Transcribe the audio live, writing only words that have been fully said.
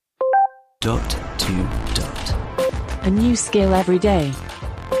Dot to dot. A new skill every day.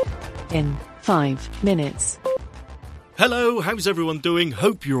 In 5 minutes. Hello, how's everyone doing?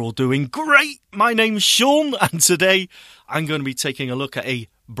 Hope you're all doing great. My name's Sean, and today I'm going to be taking a look at a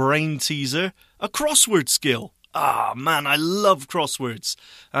brain teaser, a crossword skill. Ah, man, I love crosswords.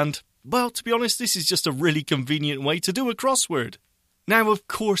 And, well, to be honest, this is just a really convenient way to do a crossword. Now, of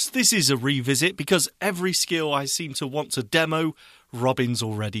course, this is a revisit because every skill I seem to want to demo, Robin's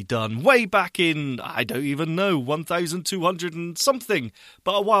already done. Way back in, I don't even know, 1,200 and something,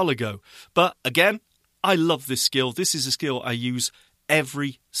 but a while ago. But again, I love this skill. This is a skill I use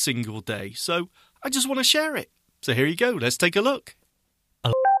every single day. So I just want to share it. So here you go. Let's take a look.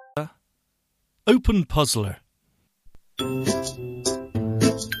 Alexa, open Puzzler.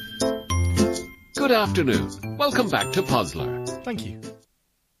 Good afternoon. Welcome back to Puzzler. Thank you.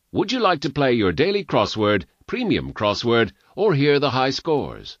 Would you like to play your daily crossword, premium crossword, or hear the high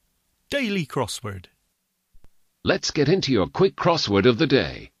scores? Daily crossword. Let's get into your quick crossword of the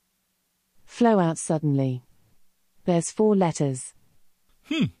day. Flow out suddenly. There's 4 letters.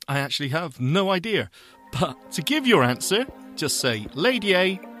 I actually have no idea. But to give your answer, just say Lady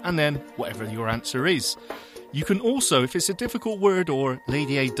A and then whatever your answer is. You can also, if it's a difficult word or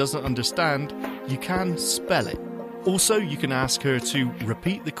Lady A doesn't understand, you can spell it. Also, you can ask her to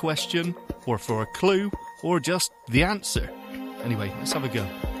repeat the question or for a clue or just the answer. Anyway, let's have a go.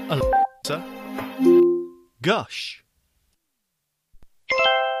 Alexa, gush.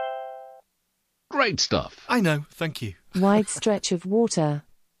 Great stuff. I know, thank you. Wide stretch of water.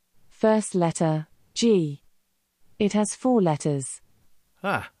 First letter, G. It has 4 letters.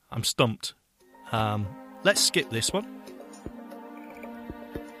 I'm stumped. Let's skip this one.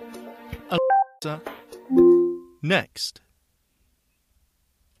 Alexa, next.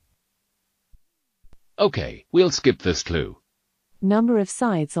 Okay, we'll skip this clue. Number of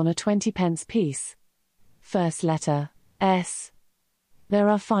sides on a 20p piece. First letter, S. There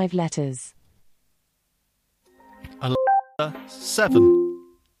are 5 letters. Alexa, 7.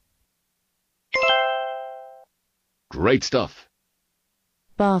 Great stuff.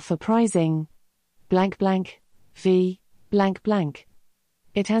 Bar for prizing. Blank blank, V, blank blank.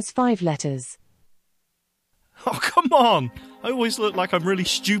 It has 5 letters. Oh, come on! I always look like I'm really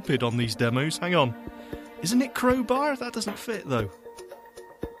stupid on these demos. Hang on. Isn't it crowbar? That doesn't fit, though.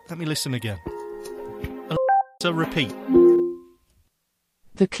 Let me listen again. Alexa, repeat.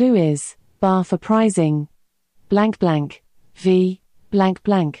 The clue is, bar for prizing. Blank blank, V, blank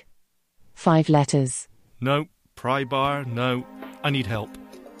blank. 5 letters. No. Pry bar, no. I need help.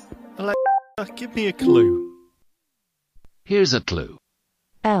 Alexa, give me a clue. Here's a clue.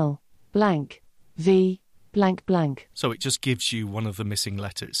 L, blank, V, blank blank. So it just gives you one of the missing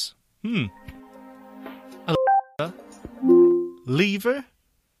letters. Alexa, lever?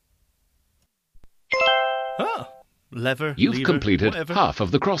 Lever, You've lever, completed whatever. half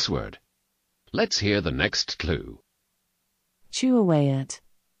of the crossword. Let's hear the next clue. Chew away at.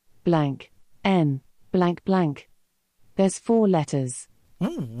 Blank, N, blank blank. There's 4 letters.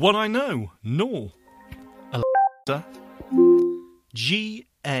 Ooh, one I know. Gnaw. Alexa,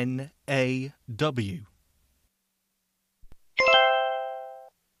 G-N-A-W.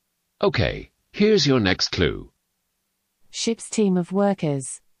 Okay, here's your next clue. Ship's team of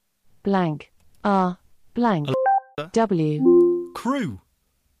workers. Blank, R, blank, Alexa, W. crew.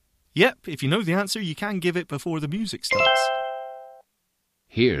 Yep, if you know the answer, you can give it before the music starts.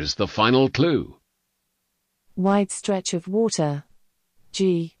 Here's the final clue. Wide stretch of water.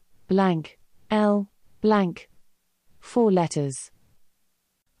 G, blank, L, blank. 4 letters.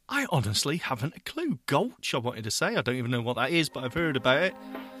 I honestly haven't a clue. Gulch, I wanted to say. I don't even know what that is, but I've heard about it.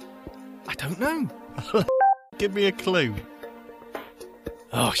 I don't know. Give me a clue.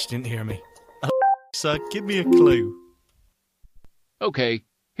 Oh, she didn't hear me. Alexa, give me a clue. Okay,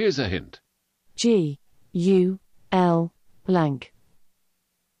 here's a hint. G, U, L, blank.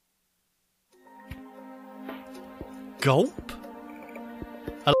 Gulp?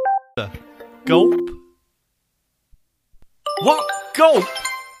 Alexa, gulp? What? Gulp?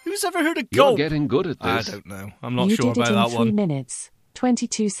 Who's ever heard of gulp? You're getting good at I this. don't know. I'm not You sure did about it in that 3 one. minutes,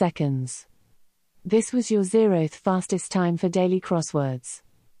 22 seconds. This was your 0th fastest time for daily crosswords.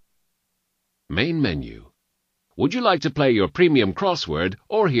 Main menu. Would you like to play your premium crossword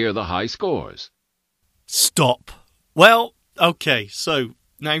or hear the high scores? Stop. Well, okay, so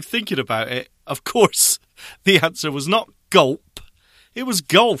now thinking about it, of course, the answer was not gulp. It was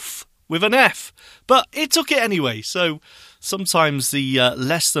golf with an F. But it took it anyway, so sometimes the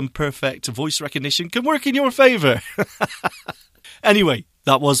less than perfect voice recognition can work in your favour. Anyway,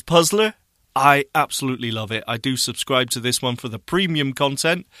 that was Puzzler. I absolutely love it. I do subscribe to this one for the premium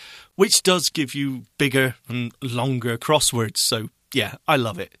content, which does give you bigger and longer crosswords. So, yeah, I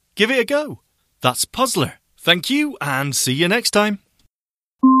love it. Give it a go. That's Puzzler. Thank you, and see you next time.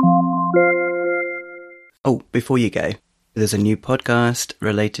 Oh, before you go, there's a new podcast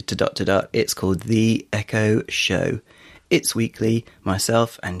related to ... It's called The Echo Show. It's weekly.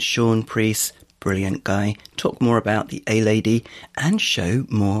 Myself and Sean Priest, brilliant guy, talk more about the A-Lady and show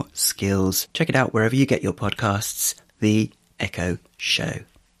more skills. Check it out wherever you get your podcasts. The Echo Show.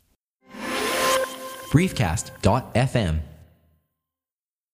 Briefcast.fm